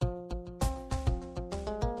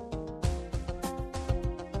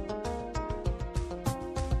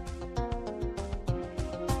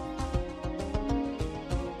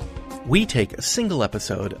We take a single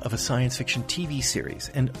episode of a science fiction TV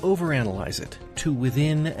series and overanalyze it to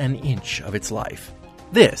within an inch of its life.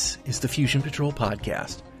 This is the Fusion Patrol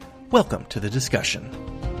Podcast. Welcome to the discussion.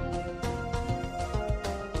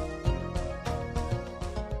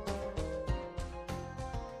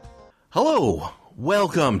 Hello,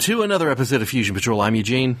 welcome to another episode of Fusion Patrol. I'm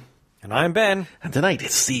Eugene. And I'm Ben. And tonight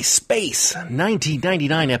it's the Space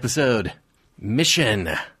 1999 episode, Mission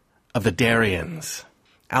of the Darians.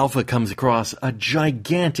 Alpha comes across a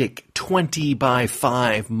gigantic 20 by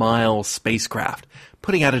 5 mile spacecraft,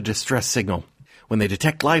 putting out a distress signal. When they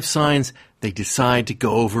detect life signs, they decide to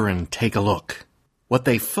go over and take a look. What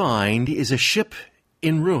they find is a ship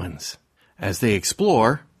in ruins. As they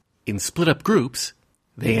explore, in split-up groups,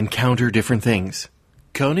 they encounter different things.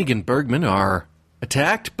 Koenig and Bergman are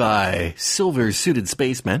attacked by silver-suited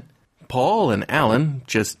spacemen. Paul and Alan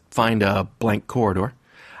just find a blank corridor.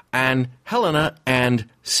 And Helena and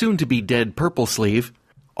soon-to-be-dead Purple Sleeve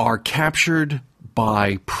are captured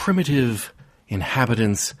by primitive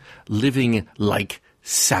inhabitants living like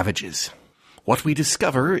savages. What we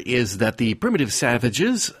discover is that the primitive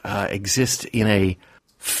savages exist in a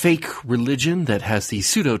fake religion that has the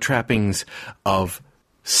pseudo-trappings of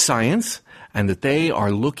science, and that they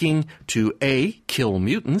are looking to A, kill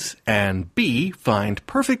mutants, and B, find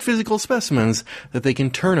perfect physical specimens that they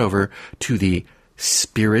can turn over to the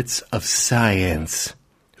spirits of science,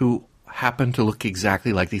 who happen to look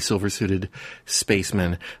exactly like the silver-suited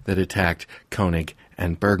spacemen that attacked Koenig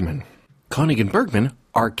and Bergman. Koenig and Bergman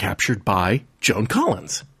are captured by Joan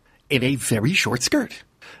Collins in a very short skirt,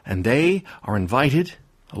 and they are invited,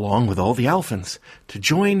 along with all the Alphans, to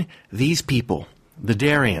join these people, the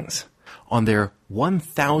Darians, on their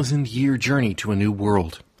 1,000-year journey to a new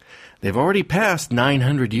world. They've already passed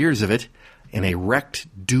 900 years of it in a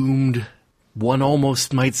wrecked, doomed, one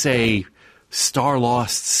almost might say,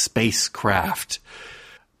 star-lost spacecraft.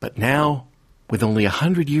 But now, with only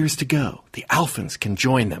 100 years to go, the Alphans can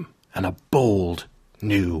join them in a bold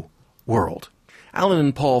new world. Alan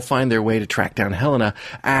and Paul find their way to track down Helena,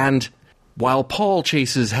 and while Paul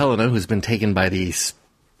chases Helena, who's been taken by these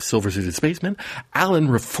silver-suited spacemen, Alan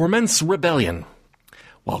foments rebellion,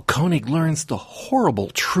 while Koenig learns the horrible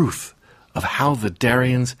truth of how the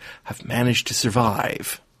Darians have managed to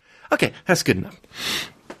survive. Okay, that's good enough.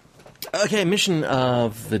 Okay, Mission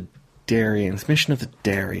of the Darians.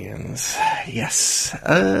 Yes.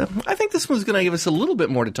 I think this one's going to give us a little bit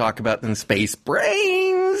more to talk about than Space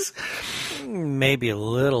Brains. Maybe a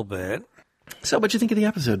little bit. So, what'd you think of the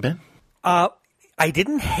episode, Ben? I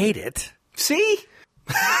didn't hate it. See?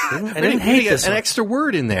 I didn't hate this an one. extra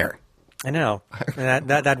word in there. I know.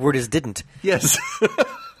 That word is didn't. Yes.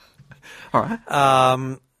 All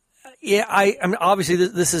right. Yeah, I mean, obviously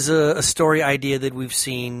this is a story idea that we've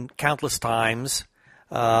seen countless times.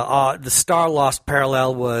 The Star Lost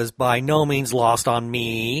parallel was by no means lost on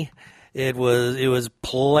me. It was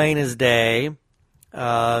plain as day.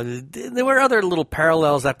 There were other little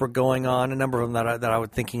parallels that were going on, a number of them that I was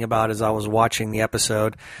thinking about as I was watching the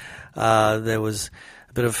episode. There was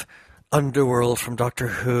a bit of Underworld from Doctor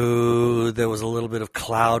Who. There was a little bit of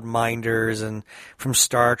Cloud Minders and from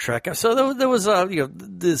Star Trek. So there was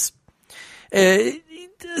this a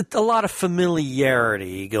lot of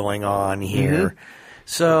familiarity going on here. Mm-hmm.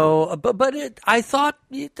 So, but I thought,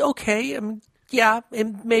 okay,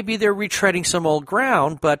 maybe they're retreading some old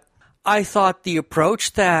ground, but I thought the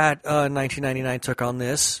approach that 1999 took on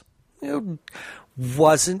this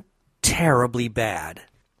wasn't terribly bad.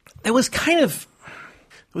 It was kind of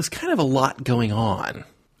a lot going on.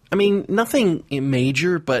 I mean, nothing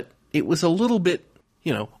major, but it was a little bit,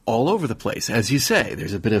 all over the place. As you say,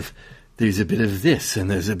 there's a bit of this,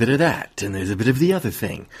 and there's a bit of that, and there's a bit of the other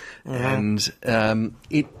thing. Mm-hmm. And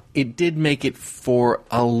it did make it for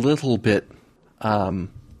a little bit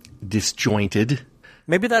disjointed.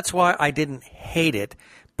 Maybe that's why I didn't hate it,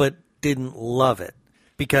 but didn't love it,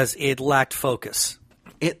 because it lacked focus.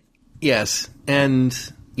 Yes,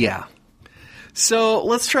 and yeah. So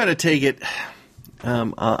let's try to take it.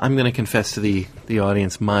 I'm going to confess to the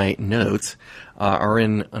audience my notes are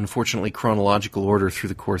in, unfortunately, chronological order through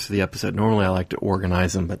the course of the episode. Normally I like to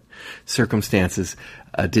organize them, but circumstances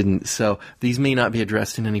didn't. So these may not be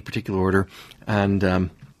addressed in any particular order, and I'm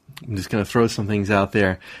just going to throw some things out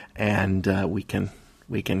there, and we can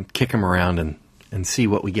kick them around and see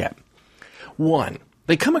what we get. 1,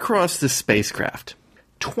 they come across this spacecraft,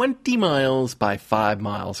 20 miles by 5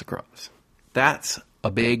 miles across. That's a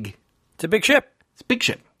big... It's a big ship. It's a big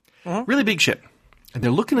ship. Uh-huh. Really big ship. And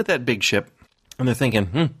they're looking at that big ship, and they're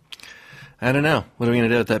thinking, I don't know. What are we going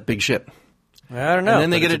to do with that big ship? I don't know. And then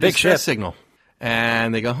they get a distress signal.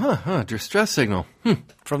 And they go, distress signal.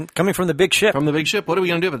 Coming from the big ship. From the big ship. What are we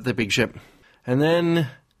going to do about the big ship? And then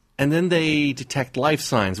they detect life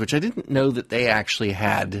signs, which I didn't know that they actually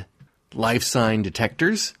had life sign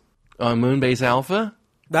detectors on Moonbase Alpha.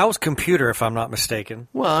 That was computer, if I'm not mistaken.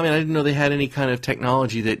 Well, I mean, I didn't know they had any kind of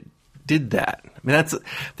technology that did that. I mean,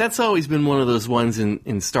 that's always been one of those ones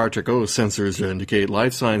in Star Trek. Oh, sensors indicate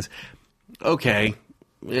life signs. Okay.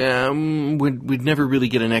 Yeah, we'd never really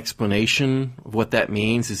get an explanation of what that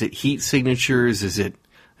means. Is it heat signatures? Is it,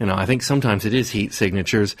 I think sometimes it is heat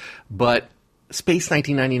signatures, but Space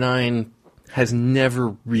 1999 has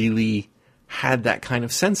never really had that kind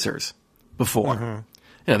of sensors before.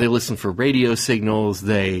 Mm-hmm. They listen for radio signals.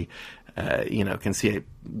 They, can see a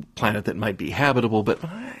planet that might be habitable, but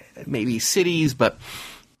maybe cities.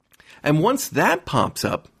 And once that pops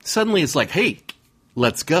up, suddenly it's like, hey,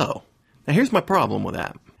 let's go. Now, here's my problem with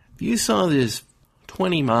that. If you saw this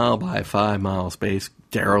 20-mile by 5-mile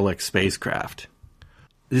derelict spacecraft,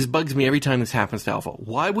 this bugs me every time this happens to Alpha.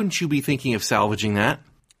 Why wouldn't you be thinking of salvaging that?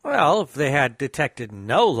 Well, if they had detected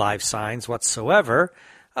no life signs whatsoever,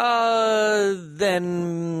 then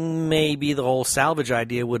maybe the whole salvage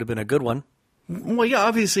idea would have been a good one. Well, yeah,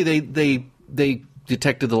 obviously they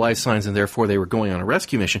detected the life signs and therefore they were going on a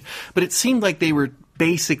rescue mission. But it seemed like they were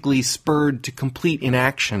basically spurred to complete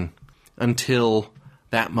inaction until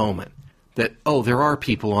that moment. That, there are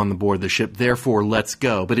people on the board the ship, therefore let's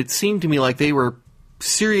go. But it seemed to me like they were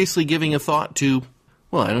seriously giving a thought to,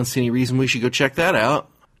 well, I don't see any reason we should go check that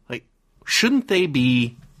out. Like, shouldn't they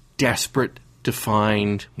be desperate to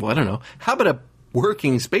find, well, I don't know, how about a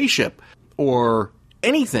working spaceship or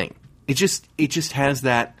anything? It just has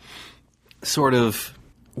that sort of,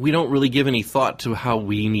 we don't really give any thought to how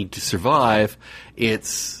we need to survive.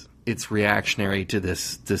 It's reactionary to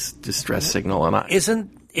this distress signal, and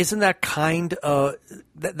isn't that kind of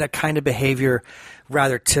behavior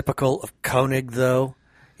rather typical of Koenig, though?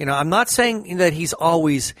 I'm not saying that he's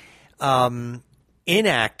always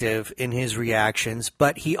inactive in his reactions,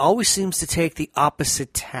 but he always seems to take the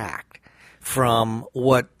opposite tack from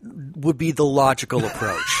what would be the logical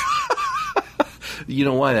approach. You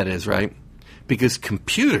know why that is, right? Because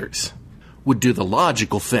computers would do the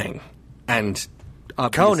logical thing, and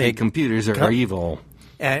obviously computers are evil.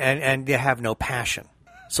 And they have no passion.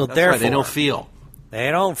 So That's therefore, right, they don't feel.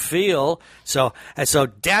 They don't feel. So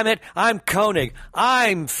damn it, I'm Koenig.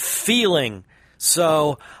 I'm feeling.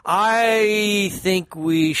 So I think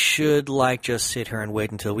we should just sit here and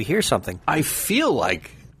wait until we hear something. I feel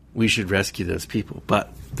like we should rescue those people,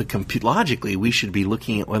 but logically we should be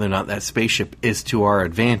looking at whether or not that spaceship is to our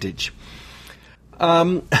advantage.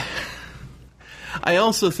 I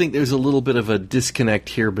also think there's a little bit of a disconnect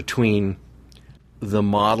here between the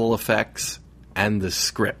model effects and the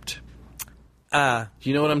script. Do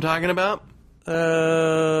you know what I'm talking about?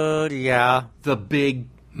 Yeah. The big,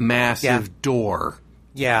 massive door.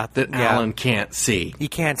 Yeah. That Alan can't see. He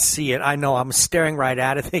can't see it. I know. I'm staring right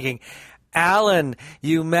at it thinking, Alan,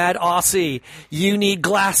 you mad Aussie, you need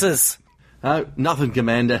glasses. Nothing,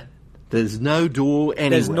 Commander. There's no door anywhere.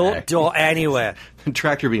 There's no door anywhere. The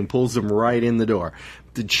tractor beam pulls them right in the door.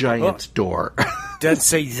 The giant door. Didn't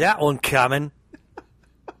see that one coming.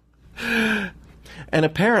 And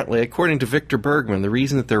apparently, according to Victor Bergman, the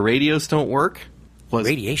reason that their radios don't work was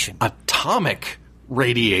radiation. Atomic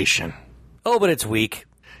radiation. Oh, but it's weak.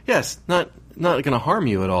 Yes, not going to harm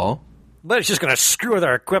you at all. But it's just going to screw with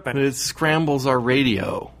our equipment. But it scrambles our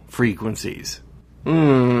radio frequencies.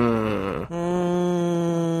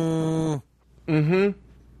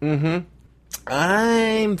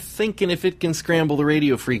 I'm thinking if it can scramble the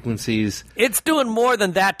radio frequencies, it's doing more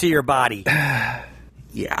than that to your body.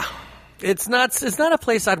 Yeah. It's not a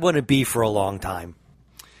place I'd want to be for a long time.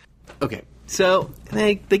 Okay, so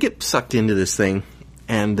they get sucked into this thing,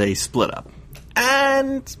 and they split up.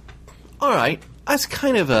 And, all right, that's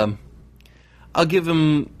kind of I'll give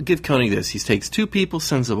Koenig this. He takes 2 people,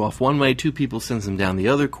 sends them off one way, 2 people, sends them down the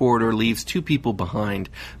other corridor, leaves 2 people behind.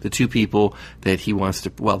 The 2 people that he wants to,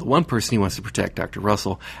 the one person he wants to protect, Dr.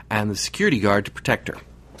 Russell, and the security guard to protect her.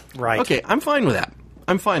 Right. Okay, I'm fine with that.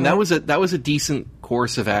 I'm fine. Mm-hmm. That was a decent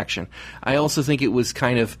course of action. I also think it was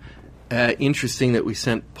kind of interesting that we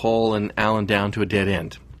sent Paul and Alan down to a dead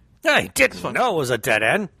end. Yeah, he didn't know it was a dead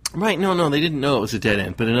end. Right, no, they didn't know it was a dead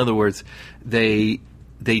end. But in other words, they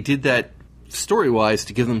did that story-wise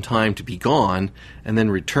to give them time to be gone and then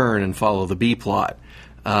return and follow the B-plot.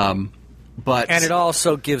 And it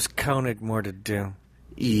also gives Koenig more to do.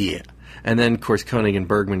 Yeah. And then, of course, Koenig and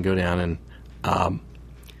Bergman go down and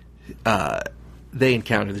they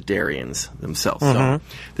encounter the Darians themselves. Mm-hmm.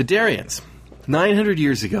 So, the Darians, 900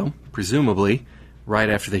 years ago, presumably, right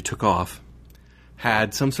after they took off,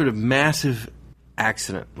 had some sort of massive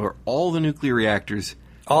accident where all the nuclear reactors,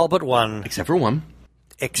 all but one, except for one,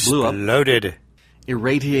 exploded, blew up,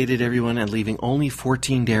 irradiated everyone, and leaving only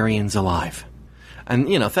 14 Darians alive. And,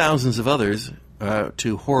 thousands of others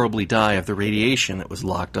to horribly die of the radiation that was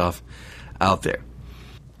locked off out there.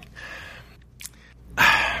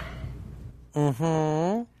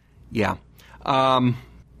 Mm-hmm. Yeah.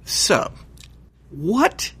 So,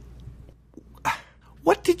 what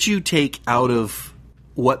did you take out of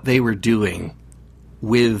what they were doing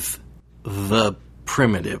with the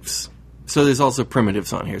primitives? So there's also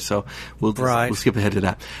primitives on here, so we'll skip ahead to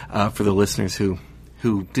that for the listeners who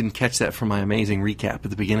didn't catch that from my amazing recap at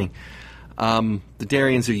the beginning. The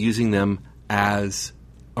Darians are using them as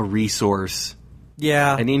a resource.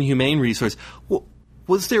 Yeah. An inhumane resource.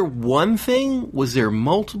 Was there one thing? Was there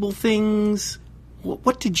multiple things?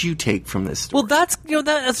 What did you take from this story? Well, that's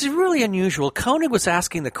really unusual. Koenig was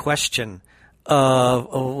asking the question of,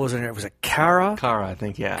 was it Kara? Kara, I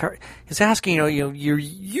think, yeah. He's asking, you're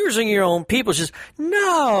using your own people. She says,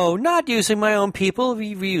 no, not using my own people.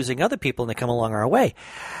 We're using other people, and they come along our way.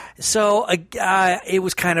 So it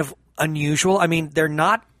was kind of unusual. I mean, they're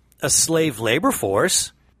not a slave labor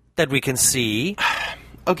force that we can see.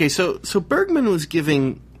 Okay, so Bergman was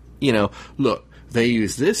giving, look, they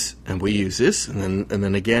use this and we use this, and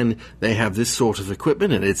then again they have this sort of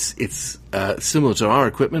equipment, and it's similar to our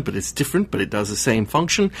equipment, but it's different, but it does the same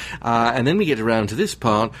function. And then we get around to this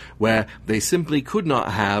part where they simply could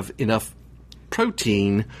not have enough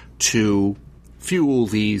protein to fuel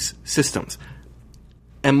these systems.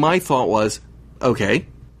 And my thought was, okay,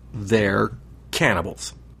 they're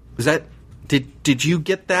cannibals. Was that? Did you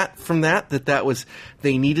get that from that? That was,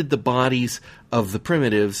 they needed the bodies of the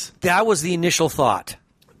primitives. That was the initial thought.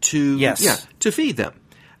 To feed them.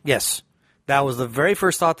 Yes. That was the very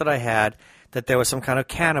first thought that I had, that there was some kind of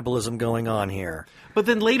cannibalism going on here. But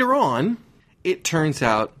then later on, it turns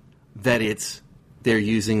out that they're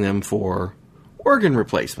using them for organ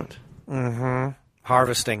replacement. Mm-hmm.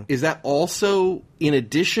 Harvesting. Is that also in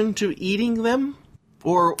addition to eating them?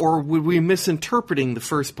 Or were we misinterpreting the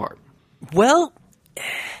first part? Well,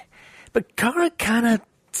 but Kara kind of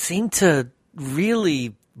seemed to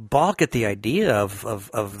really balk at the idea of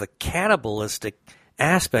the cannibalistic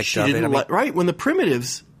aspect of it. Right, when the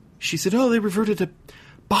primitives, she said, they reverted to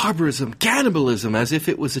barbarism, cannibalism, as if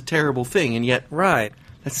it was a terrible thing, and yet right.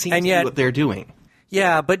 That seems to be what they're doing.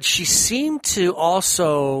 Yeah, but she seemed to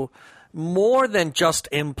also more than just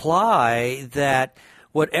imply that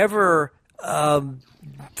whatever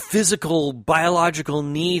physical, biological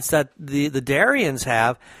needs that the Darians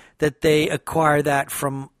have, that they acquire that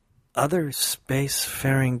from other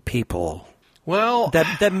spacefaring people. Well,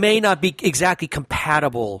 that may not be exactly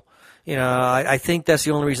compatible. I think that's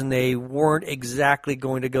the only reason they weren't exactly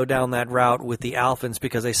going to go down that route with the Alphans,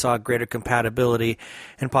 because they saw greater compatibility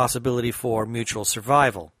and possibility for mutual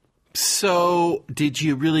survival. So, did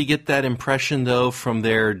you really get that impression, though, from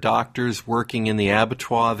their doctors working in the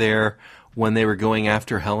abattoir there when they were going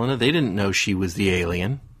after Helena? They didn't know she was the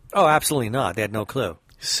alien. Oh, absolutely not. They had no clue.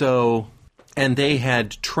 So, and they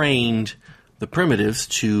had trained the primitives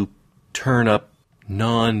to turn up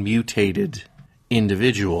non-mutated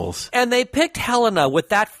individuals. And they picked Helena with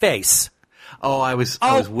that face. Oh, I was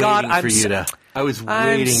waiting for you to do that. I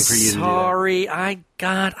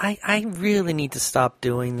really need to stop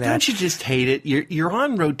doing that. Don't you just hate it? You're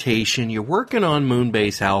on rotation. You're working on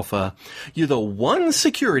Moonbase Alpha. You're the one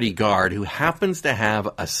security guard who happens to have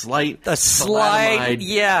a slightly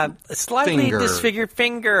disfigured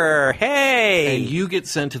finger. Hey! And you get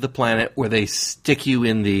sent to the planet where they stick you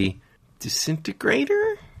in the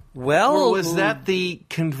disintegrator? Well, or was that the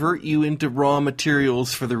convert you into raw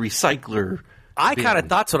materials for the recycler? I kind of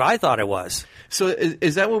that's what I thought it was. So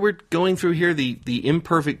is that what we're going through here? The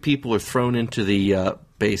imperfect people are thrown into the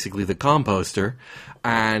basically the composter,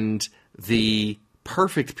 and the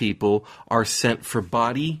perfect people are sent for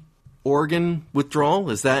body organ withdrawal.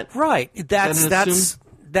 Is that right?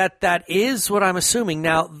 That is what I'm assuming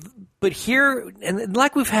now. But here, and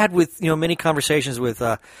like we've had with many conversations with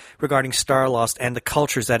regarding Starlost and the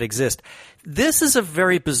cultures that exist, this is a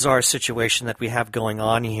very bizarre situation that we have going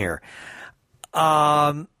on here.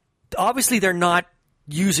 Obviously, they're not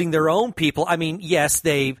using their own people. I mean, yes,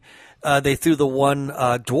 they threw the one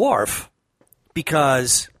dwarf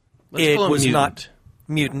because it was not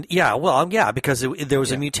mutant. Yeah, well, yeah, because there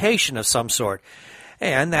was a mutation of some sort,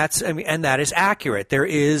 and that is accurate. There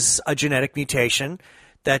is a genetic mutation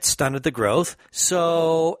that stunted the growth.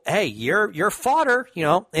 So, hey, you're fodder.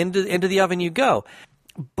 Into the oven you go.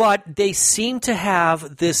 But they seem to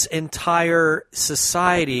have this entire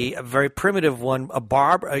society, a very primitive one,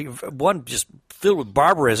 one just filled with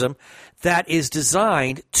barbarism, that is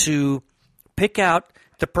designed to pick out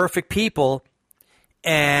the perfect people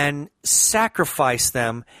and sacrifice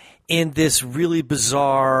them in this really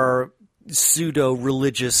bizarre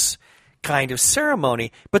pseudo-religious kind of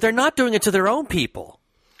ceremony. But they're not doing it to their own people.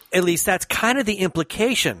 At least that's kind of the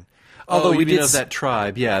implication. Although we know that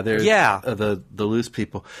tribe, they're the loose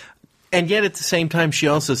people. And yet at the same time, she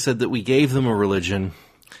also said that we gave them a religion,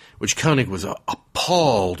 which Koenig was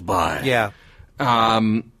appalled by. Yeah.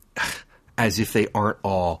 As if they aren't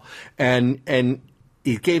all. And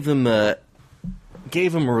he gave them a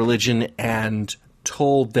religion and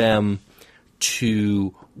told them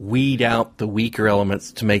to weed out the weaker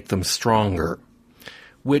elements to make them stronger.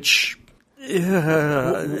 Which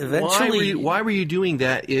eventually, why were you doing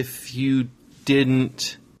that if you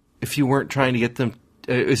weren't trying to get them?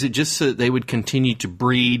 Is it just so that they would continue to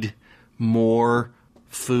breed more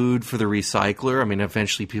food for the recycler? I mean,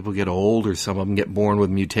 eventually people get old, or some of them get born with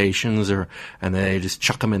mutations, and then they just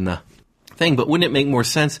chuck them in the thing. But wouldn't it make more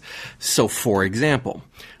sense? So, for example,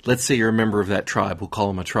 let's say you're a member of that tribe. We'll call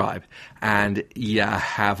them a tribe, and you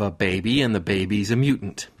have a baby, and the baby's a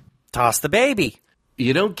mutant. Toss the baby.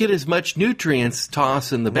 You don't get as much nutrients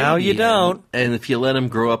tossing the baby. No, you don't. And if you let them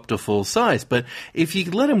grow up to full size. But if you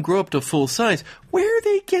let them grow up to full size, where are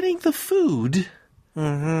they getting the food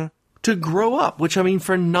to grow up? Which, I mean,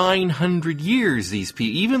 for 900 years, these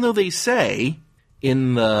people, even though they say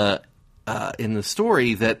in the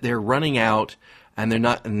story that they're running out and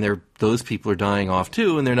those people are dying off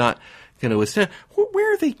too, and they're not going to withstand.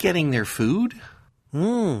 Where are they getting their food?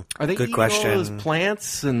 Are they good eating question. all those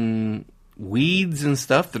plants and weeds and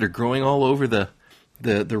stuff that are growing all over the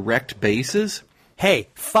wrecked bases? Hey,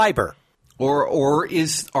 fiber. Or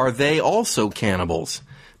are they also cannibals?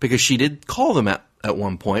 Because she did call them at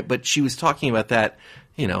one point, but she was talking about that,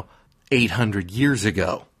 800 years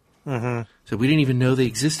ago. Mm-hmm. So we didn't even know they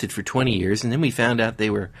existed for 20 years, and then we found out they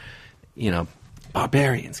were,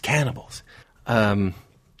 barbarians, cannibals. And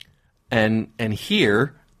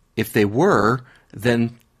here, if they were,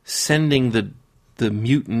 then sending the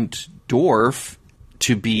mutant dwarf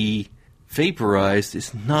to be vaporized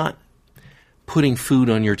is not putting food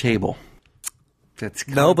on your table. That's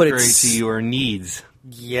contrary to your needs.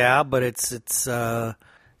 Yeah, but it's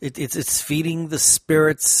feeding the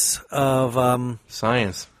spirits of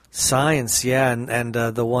science. Science, yeah, and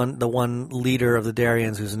the one leader of the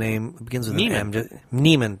Darians whose name begins with Neiman. an M.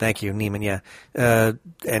 Neiman, thank you, Neiman.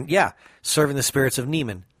 Yeah, serving the spirits of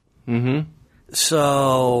Neiman. Mm-hmm.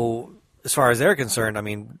 So, as far as they're concerned, I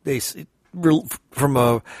mean, from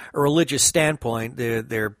a religious standpoint,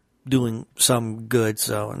 they're doing some good.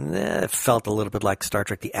 So it felt a little bit like Star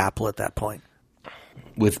Trek: The Apple at that point.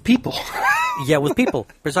 With people. Yeah, with people,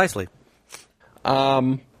 precisely.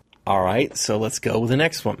 All right, so let's go with the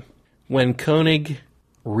next one. When Koenig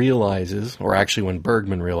realizes, or actually when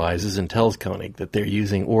Bergman realizes and tells Koenig that they're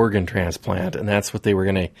using organ transplant, and that's what they were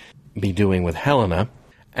going to be doing with Helena,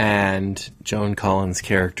 and Joan Collins'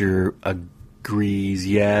 character agrees,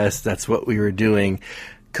 yes, that's what we were doing.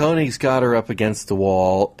 Koenig's got her up against the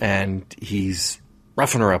wall, and he's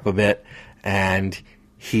roughing her up a bit, and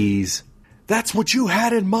that's what you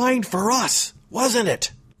had in mind for us, wasn't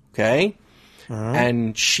it? Okay?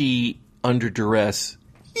 And she, under duress,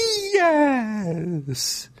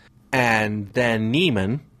 yes. And then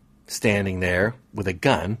Neiman, standing there with a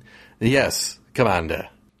gun, yes, Commander.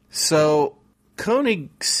 So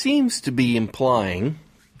Koenig seems to be implying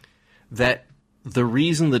that the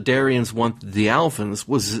reason the Darians wanted the Alphans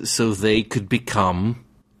was so they could become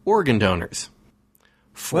organ donors.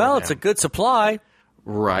 Well, it's a good supply.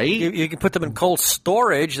 Right. You can put them in cold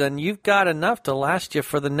storage, then you've got enough to last you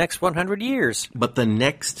for the next 100 years. But the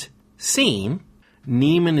next scene,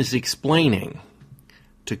 Neiman is explaining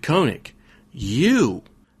to Koenig,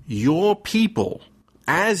 your people,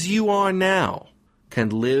 as you are now, can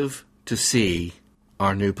live to see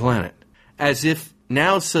our new planet. As if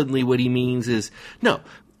now suddenly what he means is, no,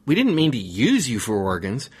 we didn't mean to use you for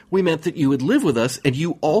organs. We meant that you would live with us and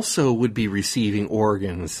you also would be receiving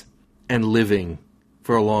organs and living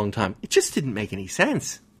for a long time. It just didn't make any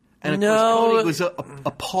sense. And of course, Koenig was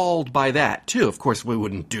appalled by that, too. Of course, we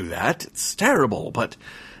wouldn't do that. It's terrible. But,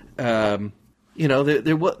 there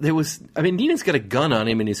was... I mean, Neenan's got a gun on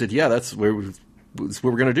him, and he said, yeah, that's what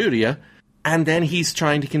we're going to do to you. And then he's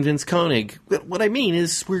trying to convince Koenig, what I mean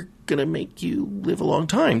is we're going to make you live a long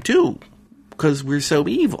time, too, because we're so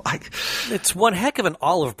evil. It's one heck of an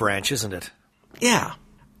olive branch, isn't it? Yeah.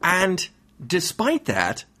 And despite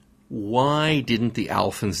that, why didn't the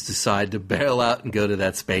Alphans decide to bail out and go to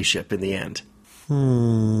that spaceship in the end?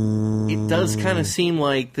 It does kind of seem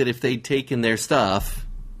like that if they'd taken their stuff,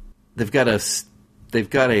 they've got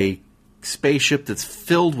a spaceship that's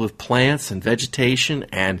filled with plants and vegetation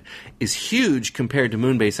and is huge compared to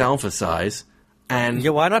Moonbase Alpha size. And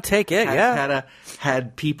yeah, why not take it?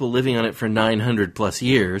 Had people living on it for 900 plus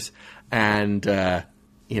years, and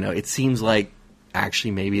it seems like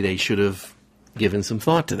actually maybe they should have given some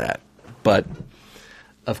thought to that, but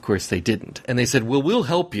of course they didn't. And they said, "Well, we'll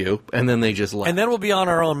help you," and then they just left. And then we'll be on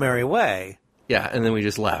our own merry way. Yeah, and then we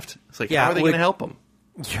just left. It's like, how are they going to help them?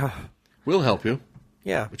 Yeah, we'll help you.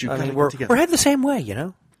 Yeah, but we're heading the same way,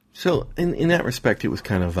 So in that respect, it was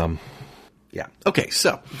kind of yeah. Okay,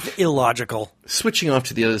 so illogical. Switching off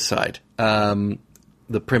to the other side,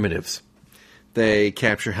 the primitives. They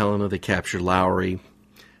capture Helena. They capture Lowry.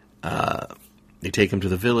 They take him to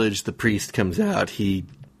the village. The priest comes out. He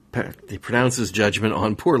pronounces judgment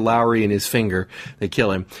on poor Lowry and his finger. They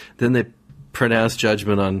kill him. Then they pronounce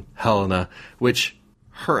judgment on Helena, which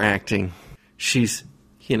her acting, she's,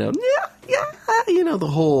 the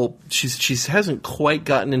whole, she hasn't quite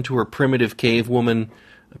gotten into her primitive cave woman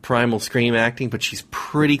primal scream acting, but she's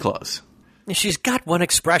pretty close. She's got one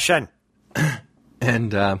expression.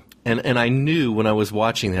 And I knew when I was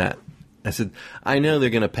watching that, I said, I know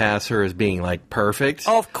they're going to pass her as being, like, perfect.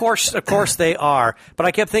 Oh, of course they are. But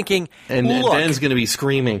I kept thinking, and look. Ben's going to be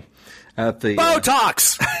screaming at the...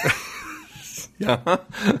 Botox! Yeah.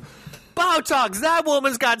 Botox! That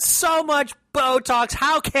woman's got so much Botox.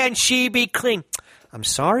 How can she be clean? I'm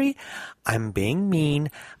sorry. I'm being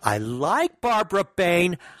mean. I like Barbara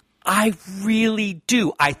Bain. I really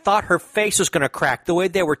do. I thought her face was going to crack. The way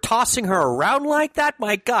they were tossing her around like that,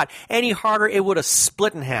 my God. Any harder, it would have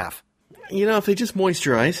split in half. If they just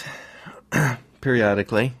moisturize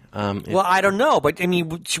periodically. Well, I don't know, but I mean,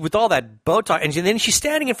 with all that Botox, and then she's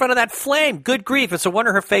standing in front of that flame. Good grief. It's a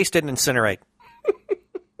wonder her face didn't incinerate.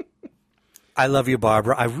 I love you,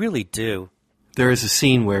 Barbara. I really do. There is a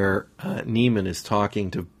scene where Neiman is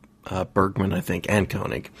talking to Bergman, I think, and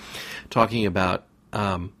Koenig, talking about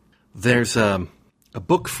there's a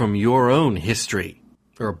book from your own history,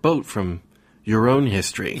 or a boat from your own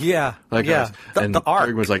history. Yeah, like yeah. The Ark.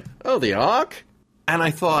 Bergman was like, oh, the Ark? And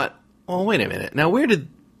I thought, oh, wait a minute. Now, where did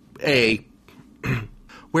the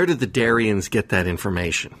Darians get that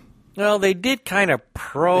information? Well, they did kind of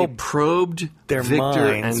probe. They probed their Victor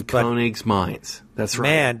minds, and Koenig's minds. That's right.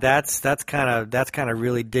 Man, that's kind of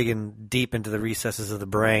really digging deep into the recesses of the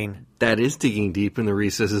brain. That is digging deep in the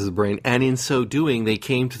recesses of the brain, and in so doing, they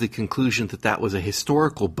came to the conclusion that was a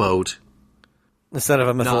historical boat instead of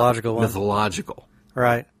a mythological one. Mythological,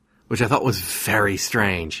 right? Which I thought was very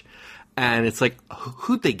strange. And it's like,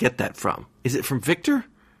 who'd they get that from? Is it from Victor?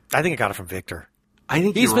 I think I got it from Victor. I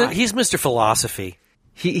think you're right. He's Mr. Philosophy.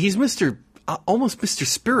 He's Mr. Almost Mr.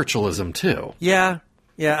 Spiritualism too. Yeah.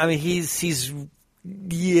 I mean, he's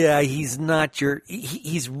not your.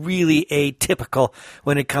 He's really atypical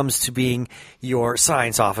when it comes to being your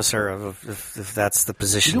science officer, if that's the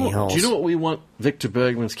position he holds. Do you know what we want Victor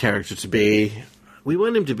Bergman's character to be? We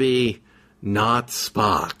want him to be not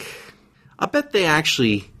Spock. I bet they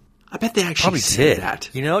actually probably said did that.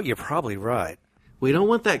 You're probably right. We don't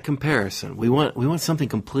want that comparison. We want something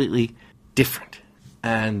completely different.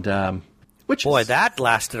 And that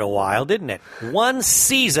lasted a while, didn't it? One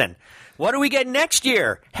season. What do we get next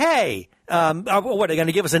year? Hey, what are they going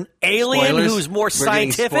to give us? An alien who's more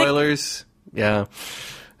scientific? Spoilers. Yeah.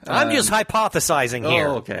 I'm just hypothesizing here.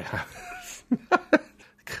 Oh, okay.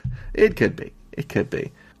 It could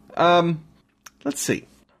be. Let's see.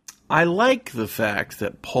 I like the fact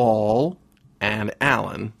that Paul and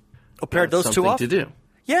Alan paired those two off to do.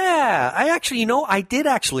 Yeah, I did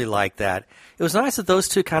actually like that. It was nice that those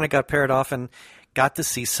two kind of got paired off and got to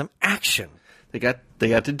see some action. They got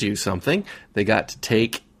to do something. They got to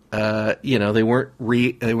take. They weren't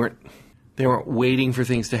waiting for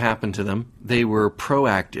things to happen to them. They were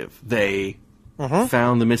proactive. They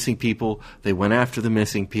found the missing people. They went after the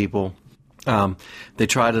missing people. They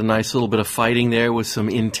tried a nice little bit of fighting there with some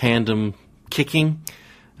in tandem kicking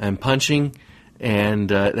and punching, and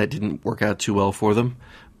that didn't work out too well for them.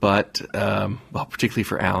 But particularly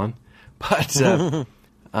for Alan. But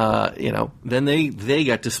then they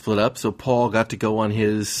got to split up. So Paul got to go on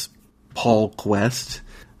his Paul quest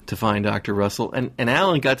to find Dr. Russell, and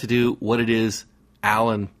Alan got to do what it is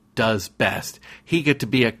Alan does best. He got to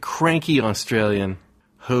be a cranky Australian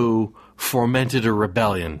who fomented a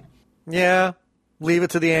rebellion. Yeah, leave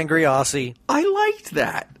it to the angry Aussie. I liked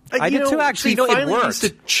that. I did too. Actually, he finally it worked. used to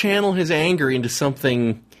channel his anger into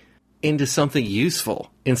something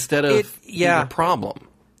useful instead of a problem.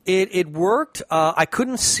 It worked. I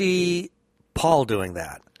couldn't see Paul doing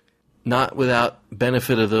that. Not without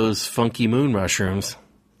benefit of those funky moon mushrooms.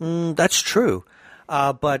 That's true.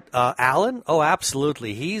 But Alan, oh,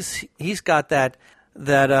 absolutely. He's got that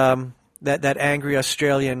angry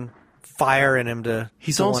Australian fire in him to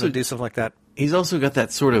want to do something like that. He's also got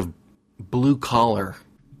that sort of blue collar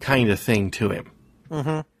kind of thing to him.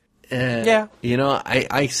 Mm-hmm. Yeah.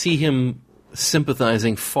 I see him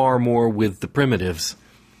sympathizing far more with the primitives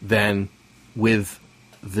than with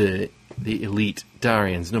the elite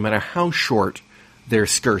Darians, no matter how short their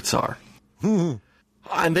skirts are. And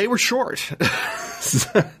they were short.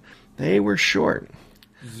 They were short.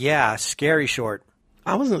 Yeah, scary short.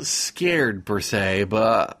 I wasn't scared per se,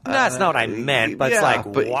 but that's not what I meant. But it's like,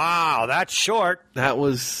 wow, that's short. That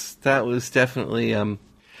was definitely.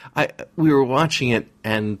 We were watching it,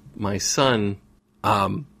 and my son,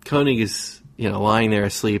 Koenig, is lying there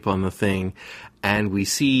asleep on the thing, and we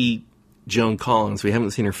see Joan Collins. We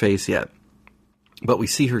haven't seen her face yet, but we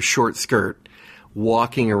see her short skirt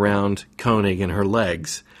walking around Koenig and her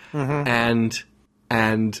legs,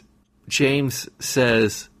 and James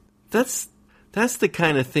says, That's the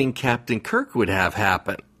kind of thing Captain Kirk would have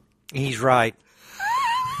happen. He's right.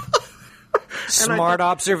 Smart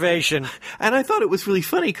observation. And I thought it was really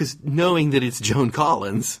funny because knowing that it's Joan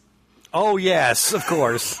Collins. Oh, yes, of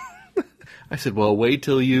course. I said, well, wait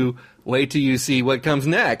till you see what comes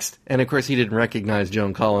next. And, of course, he didn't recognize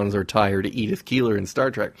Joan Collins or tie her to Edith Keeler in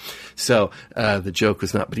Star Trek. So the joke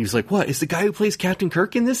was not. But he was like, what, is the guy who plays Captain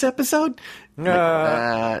Kirk in this episode?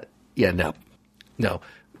 Yeah, no.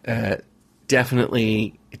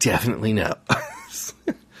 Definitely no.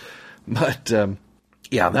 But,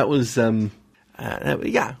 that was,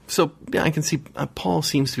 yeah. So, yeah, I can see Paul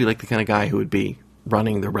seems to be like the kind of guy who would be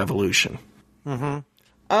running the revolution.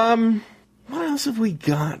 Mm-hmm. What else have we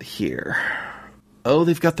got here? Oh,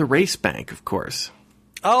 they've got the race bank, of course.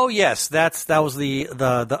 Oh, yes. That was the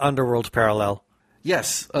Underworld parallel.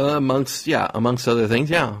 Yes, amongst other things,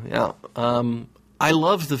 yeah. I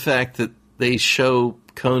love the fact that they show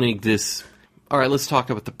Koenig this. All right, let's talk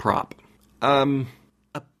about the prop. A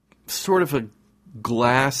sort of a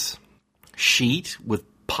glass sheet with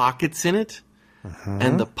pockets in it,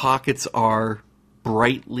 and the pockets are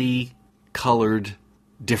brightly colored,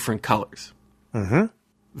 different colors.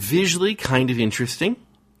 Visually kind of interesting.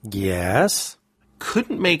 Yes.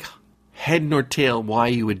 Couldn't make head nor tail why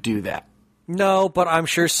you would do that. No, but I'm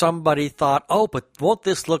sure somebody thought, oh, but won't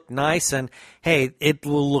this look nice? And, hey, it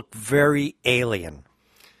will look very alien.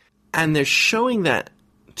 And they're showing that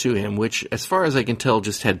to him, which, as far as I can tell,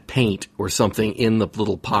 just had paint or something in the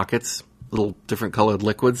little pockets, little different colored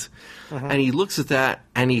liquids. And he looks at that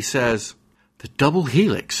and he says, the double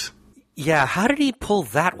helix. Yeah, how did he pull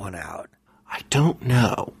that one out? I don't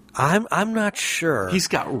know. I'm not sure. He's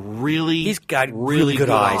got really good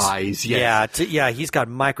eyes. Yes. Yeah, he's got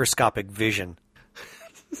microscopic vision.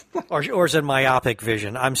 or is it myopic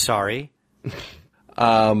vision? I'm sorry.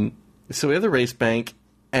 So we have the race bank,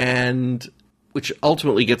 and which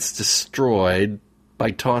ultimately gets destroyed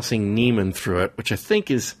by tossing Neiman through it, which I think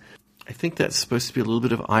that's supposed to be a little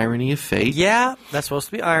bit of irony of fate. Yeah, that's supposed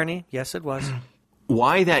to be irony. Yes, it was.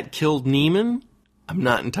 Why that killed Neiman, I'm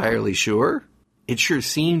not entirely sure. It sure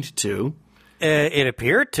seemed to. It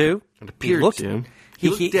appeared to. It appeared to. He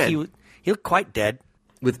looked dead. He looked quite dead.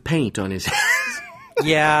 With paint on his head.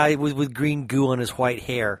 Yeah, with green goo on his white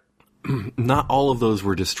hair. Not all of those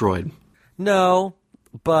were destroyed. No,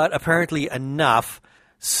 but apparently enough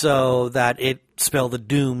so that it spelled the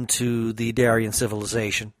doom to the Darian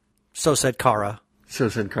civilization. So said Kara.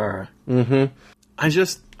 Mm-hmm.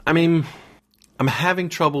 I'm having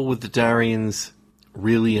trouble with the Darians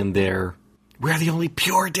really in there. We're the only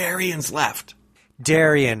pure Darians left.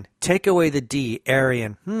 Darian, take away the D.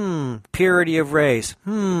 Aryan. Purity of race.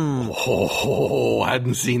 Oh, I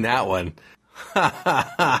hadn't seen that one.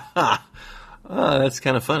 That's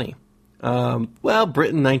kind of funny. Well,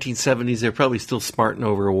 Britain, 1970s, they're probably still smarting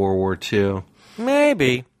over World War II.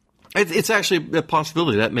 Maybe. It's actually a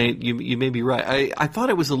possibility. You may be right. I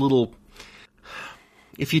thought it was a little.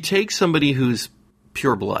 If you take somebody who's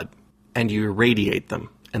pure blood and you irradiate them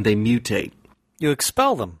and they mutate, you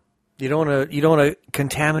expel them. You don't want to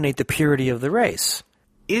contaminate the purity of the race.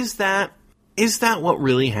 Is that what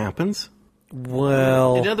really happens?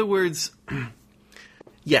 Well, in other words,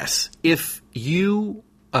 yes. If you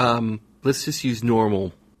let's just use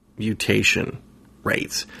normal mutation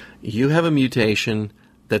rates. You have a mutation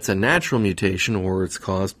that's a natural mutation, or it's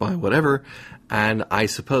caused by whatever, and I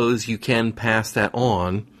suppose you can pass that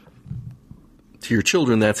on to your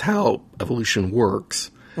children. That's how evolution works.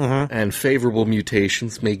 And favorable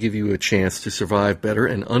mutations may give you a chance to survive better,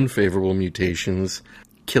 and unfavorable mutations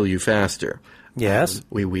kill you faster. Yes.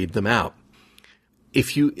 We weed them out.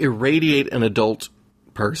 If you irradiate an adult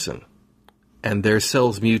person and their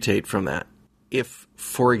cells mutate from that, if,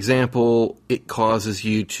 for example, it causes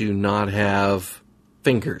you to not have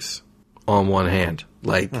fingers on one hand,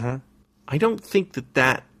 like, I don't think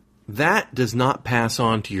that does not pass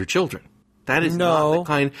on to your children. That is not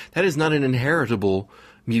that is not an inheritable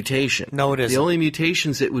mutation. No, it isn't. The only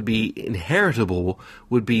mutations that would be inheritable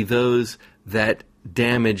would be those that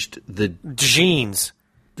damaged the genes.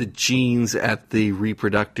 The genes at the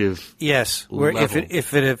reproductive where level.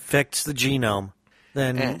 if it affects the genome,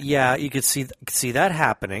 then you could see that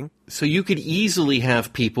happening. So you could easily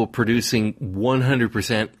have people producing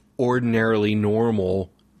 100% ordinarily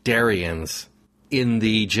normal Darians in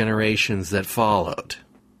the generations that followed.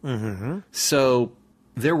 Mm-hmm. So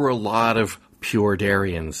there were a lot of pure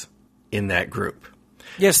Darians in that group.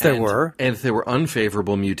 Yes, there were. And if there were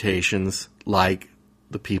unfavorable mutations, like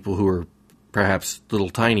the people who were perhaps little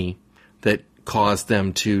tiny, that caused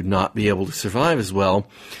them to not be able to survive as well,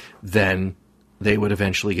 then they would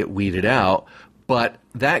eventually get weeded out. But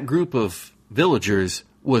that group of villagers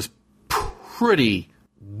was pretty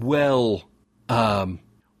well...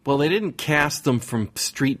 well, they didn't cast them from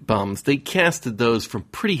street bums. They casted those from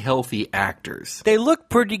pretty healthy actors. They look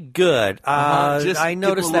pretty good. I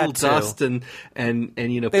noticed that too. Dust and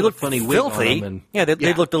they put looked funny filthy. On them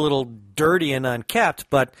They looked a little dirty and unkempt,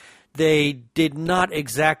 but they did not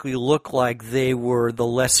exactly look like they were the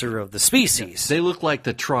lesser of the species. They looked like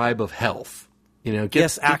the tribe of health. They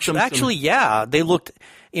looked.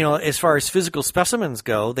 As far as physical specimens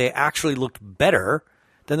go, they actually looked better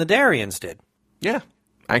than the Darians did. Yeah.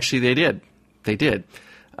 Actually, they did. They did.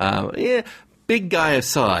 Big guy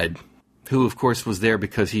aside, who, of course, was there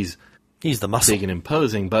because he's the muscle. Big and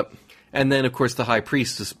imposing. And then, of course, the high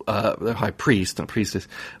priestess, not priestess,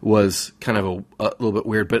 was kind of a little bit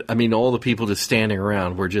weird. But, I mean, all the people just standing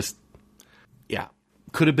around were just,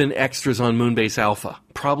 could have been extras on Moonbase Alpha.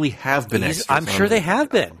 Probably have been extras. I'm sure they have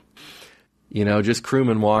been. Just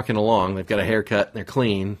crewmen walking along. They've got a haircut and they're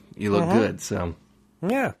clean. You look good, so.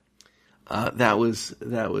 Yeah. That was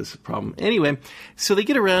a problem. Anyway, so they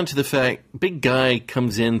get around to the fact, big guy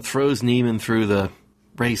comes in, throws Neiman through the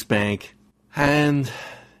race bank, and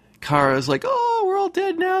Kara's like, oh, we're all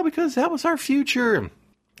dead now because that was our future. And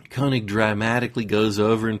Koenig dramatically goes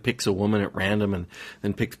over and picks a woman at random and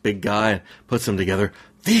then picks big guy and puts them together.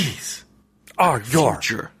 These are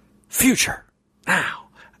your future now.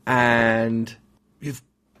 And you've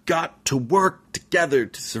got to work together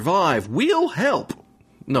to survive. We'll help.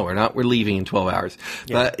 No, we're not. We're leaving in 12 hours.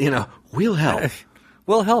 Yeah. But, we'll help.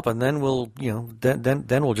 We'll help, and then we'll,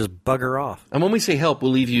 then we'll just bugger off. And when we say help,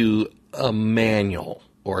 we'll leave you a manual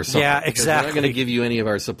or something. Yeah, exactly. We're not going to give you any of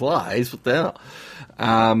our supplies. What the hell?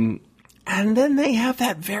 And then they have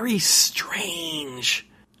that very strange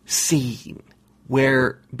scene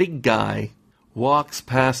where big guy walks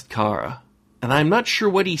past Kara, and I'm not sure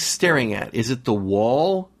what he's staring at. Is it the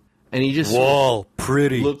wall? And he just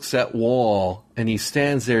looks at wall, and he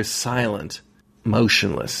stands there silent,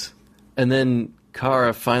 motionless. And then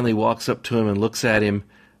Kara finally walks up to him and looks at him,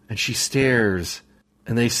 and she stares.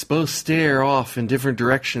 And they both stare off in different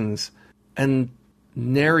directions, and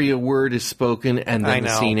nary a word is spoken, and then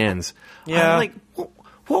the scene ends. Yeah. I'm like,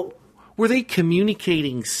 what? Were they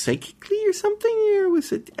communicating psychically or something? Or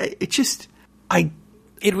was it...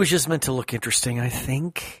 It was just meant to look interesting, I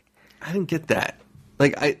think. I didn't get that.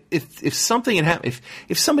 Like, if something had happened,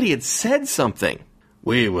 if somebody had said something,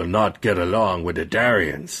 we will not get along with the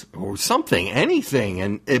Darians, or something,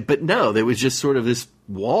 anything, but no, there was just sort of this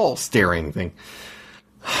wall staring thing.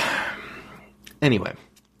 Anyway,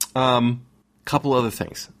 couple other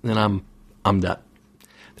things, then I'm done.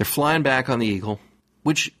 They're flying back on the Eagle,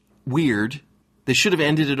 which weird. They should have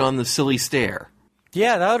ended it on the silly stare.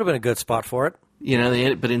 Yeah, that would have been a good spot for it.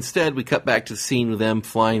 But instead we cut back to the scene with them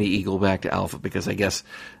flying the Eagle back to Alpha because I guess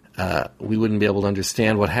we wouldn't be able to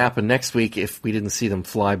understand what happened next week if we didn't see them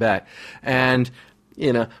fly back. And,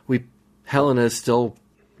 Helena's still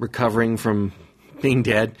recovering from being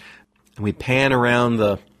dead. And we pan around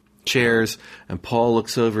the chairs and Paul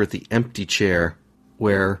looks over at the empty chair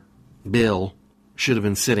where Bill should have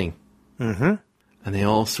been sitting. Mm-hmm. And they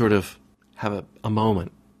all sort of have a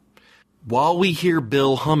moment. While we hear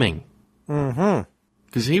Bill humming. Mm-hmm.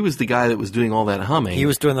 Because he was the guy that was doing all that humming. He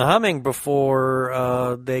was doing the humming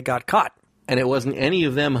before they got caught. And it wasn't any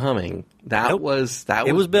of them humming. That was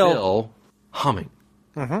Bill humming.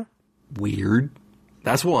 Mm-hmm. Weird.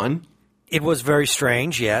 That's one. It was very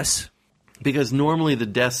strange, yes. because normally the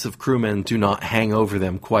deaths of crewmen do not hang over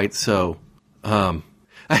them quite so.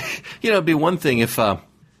 It'd be one thing if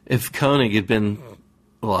Koenig had been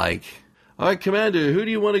like, all right, Commander, who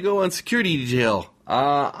do you want to go on security detail?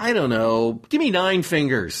 I don't know. Give me 9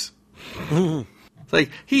 fingers. It's like,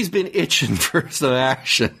 he's been itching for some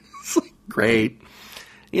action. It's like, great.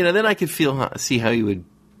 Then I could see how he would,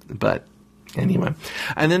 but anyway.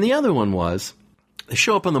 And then the other one was, they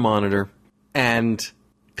show up on the monitor, and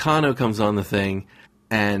Kano comes on the thing,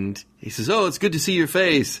 and he says, oh, it's good to see your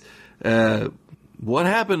face. What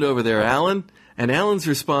happened over there, Alan? And Alan's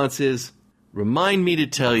response is, remind me to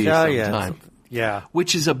tell you sometime. Yeah.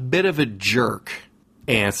 Which is a bit of a jerk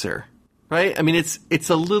answer, right? I mean, it's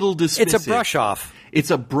a little dismissive. It's a brush off. It's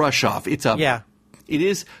a brush off. It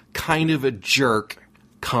is kind of a jerk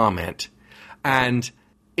comment. And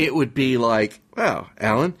it would be like, wow,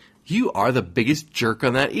 Alan, you are the biggest jerk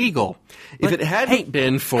on that Eagle. If it hadn't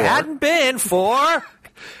been for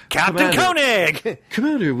Captain Koenig.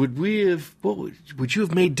 Commander, would you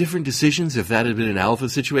have made different decisions if that had been an Alpha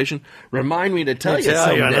situation? Remind me to tell you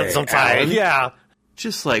sometime. Yeah.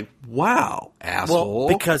 Just like, wow, asshole.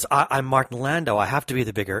 Well, because I'm Martin Landau, I have to be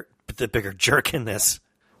the bigger jerk in this.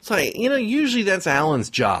 It's like, usually that's Alan's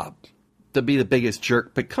job, to be the biggest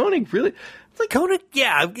jerk. But Koenig really... It's like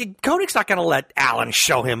Koenig's not going to let Alan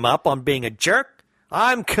show him up on being a jerk.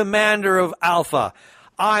 I'm commander of Alpha.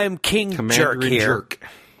 I'm King Jerk here. Jerk.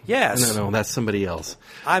 Yes. No, that's somebody else.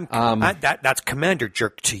 That's Commander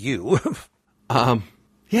Jerk to you.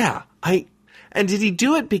 Yeah. And did he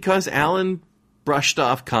do it because Alan brushed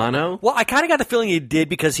off Kano? Well, I kind of got the feeling he did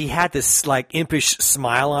because he had this impish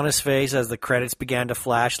smile on his face as the credits began to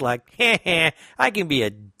flash. Like, I can be a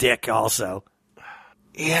dick also.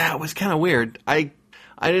 Yeah, it was kind of weird. I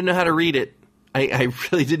didn't know how to read it. I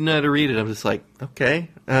really didn't know how to read it. I'm just like, okay.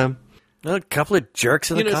 A couple of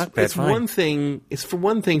jerks in the cockpit. It's one thing. It's for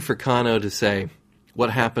one thing for Kano to say what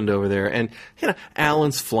happened over there, and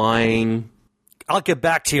Alan's flying. I'll get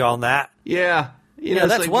back to you on that. Yeah,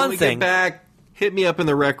 that's one when we thing. Get back, hit me up in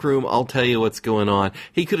the rec room. I'll tell you what's going on.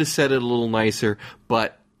 He could have said it a little nicer,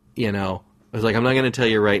 but I was like, I'm not going to tell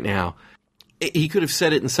you right now. He could have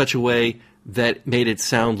said it in such a way that made it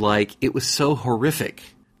sound like it was so horrific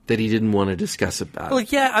that he didn't want to discuss about it. Well,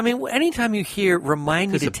 yeah, I mean, anytime you hear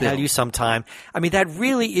 "remind me to tell you sometime," I mean, that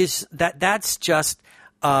really is that's just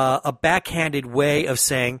a backhanded way of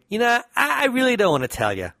saying, I really don't want to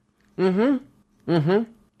tell you.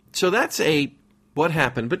 So that's what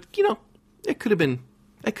happened, but it could have been.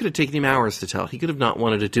 I could have taken him hours to tell. He could have not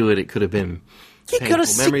wanted to do it. It could have been. He could have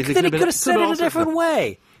said it a different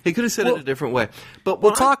way. He could have said it a different way. But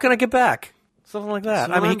we'll talk when I get back. Something like that.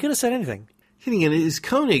 So he could have said anything.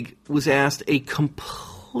 Koenig was asked a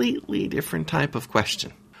completely different type of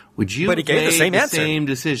question. Would you make the same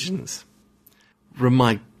decisions?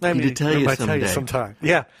 Remind me to tell you sometime.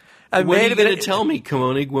 Yeah. When are you going to tell me,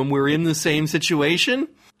 Koenig, when we're in the same situation?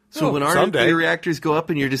 So when our nuclear reactors go up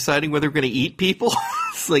and you're deciding whether we're going to eat people?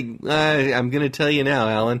 It's like, I'm going to tell you now,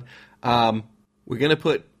 Alan. We're going to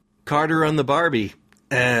put Carter on the Barbie,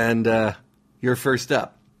 and you're first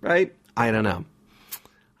up, right? I don't know.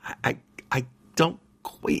 I don't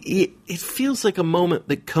quite... It feels like a moment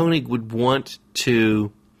that Koenig would want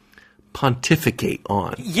to pontificate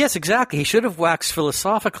on. Yes, exactly. He should have waxed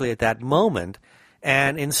philosophically at that moment,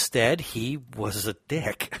 and instead he was a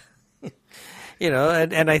dick.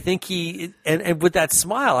 And I think and with that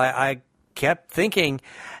smile, I kept thinking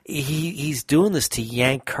he's doing this to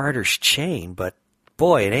yank Carter's chain, but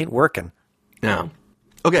boy, it ain't working. No.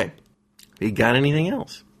 Okay. You got anything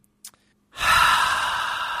else?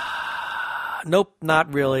 Nope,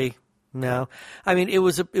 not really. No. I mean, it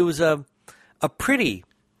was a pretty,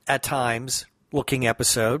 at times, looking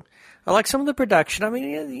episode. I like some of the production. I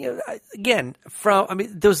mean, again,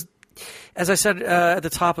 those, as I said at the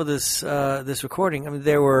top of this recording, I mean,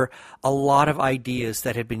 there were a lot of ideas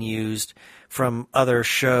that had been used from other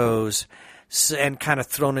shows and kind of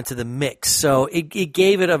thrown into the mix. So it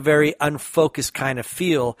gave it a very unfocused kind of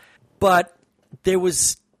feel, but there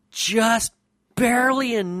was just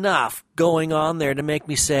barely enough going on there to make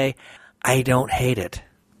me say, I don't hate it.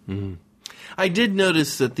 Mm. I did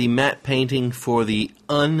notice that the matte painting for the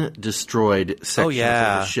undestroyed sections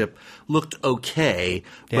of the ship looked okay,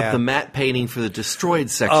 but the matte painting for the destroyed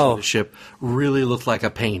section of the ship really looked like a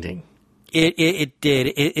painting. It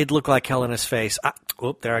did. It looked like hell in his face.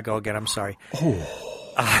 There I go again. I'm sorry.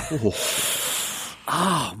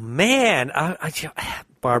 Oh man,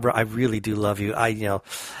 Barbara, I really do love you.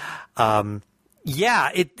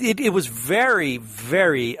 It was very,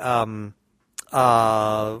 very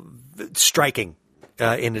striking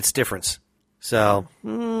in its difference. So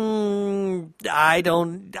I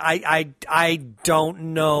don't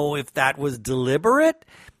know if that was deliberate,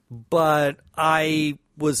 but I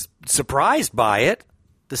was surprised by it,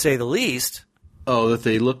 to say the least. Oh, that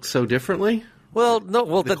they look so differently? Well, no.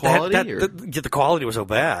 Well, the quality, the quality was so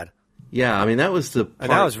bad. Yeah, I mean that was the part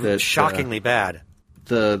and that was shockingly bad.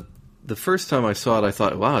 The first time I saw it, I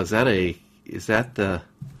thought, "Wow, is that the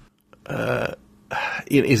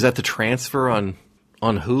transfer on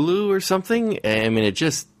Hulu or something?" I mean, it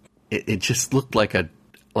just looked like a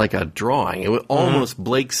drawing. It was almost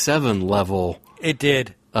Blake 7 level. It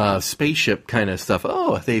did. Spaceship kind of stuff.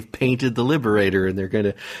 Oh, they've painted the Liberator and they're going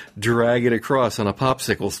to drag it across on a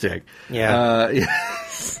popsicle stick. Yeah.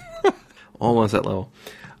 Almost that level.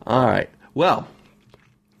 All right. Well,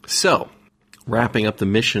 so wrapping up the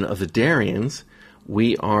mission of the Darians,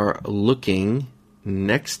 we are looking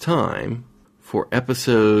next time for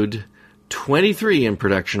episode 23 in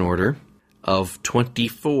production order of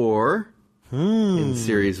 24 in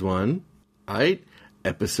series 1. All right.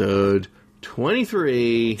 Episode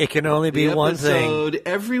 23. It can only be one thing.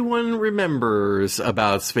 Everyone remembers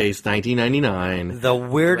about Space 1999. The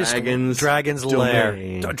weirdest Dragon's Lair.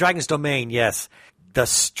 Domain. Dragon's Domain, yes. The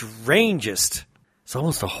strangest. It's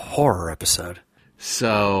almost a horror episode.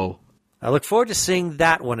 So I look forward to seeing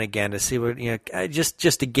that one again to see what,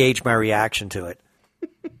 just to gauge my reaction to it.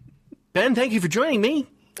 Ben, thank you for joining me.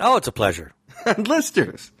 Oh, it's a pleasure. And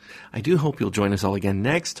listeners, I do hope you'll join us all again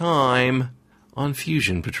next time on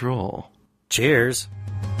Fusion Patrol. Cheers.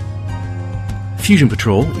 Fusion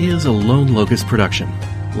Patrol is a Lone Locust production.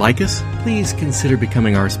 Like us? Please consider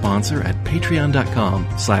becoming our sponsor at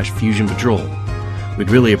patreon.com/Fusion Patrol. We'd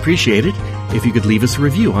really appreciate it if you could leave us a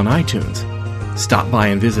review on iTunes. Stop by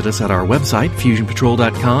and visit us at our website,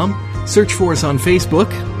 fusionpatrol.com. Search for us on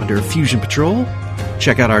Facebook under Fusion Patrol.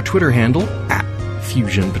 Check out our Twitter handle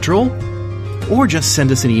 @Fusion Patrol. Or just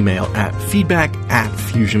send us an email at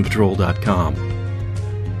feedback@fusionpatrol.com.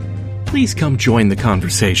 Please come join the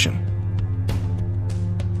conversation.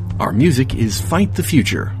 Our music is Fight the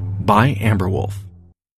Future by Amberwolf.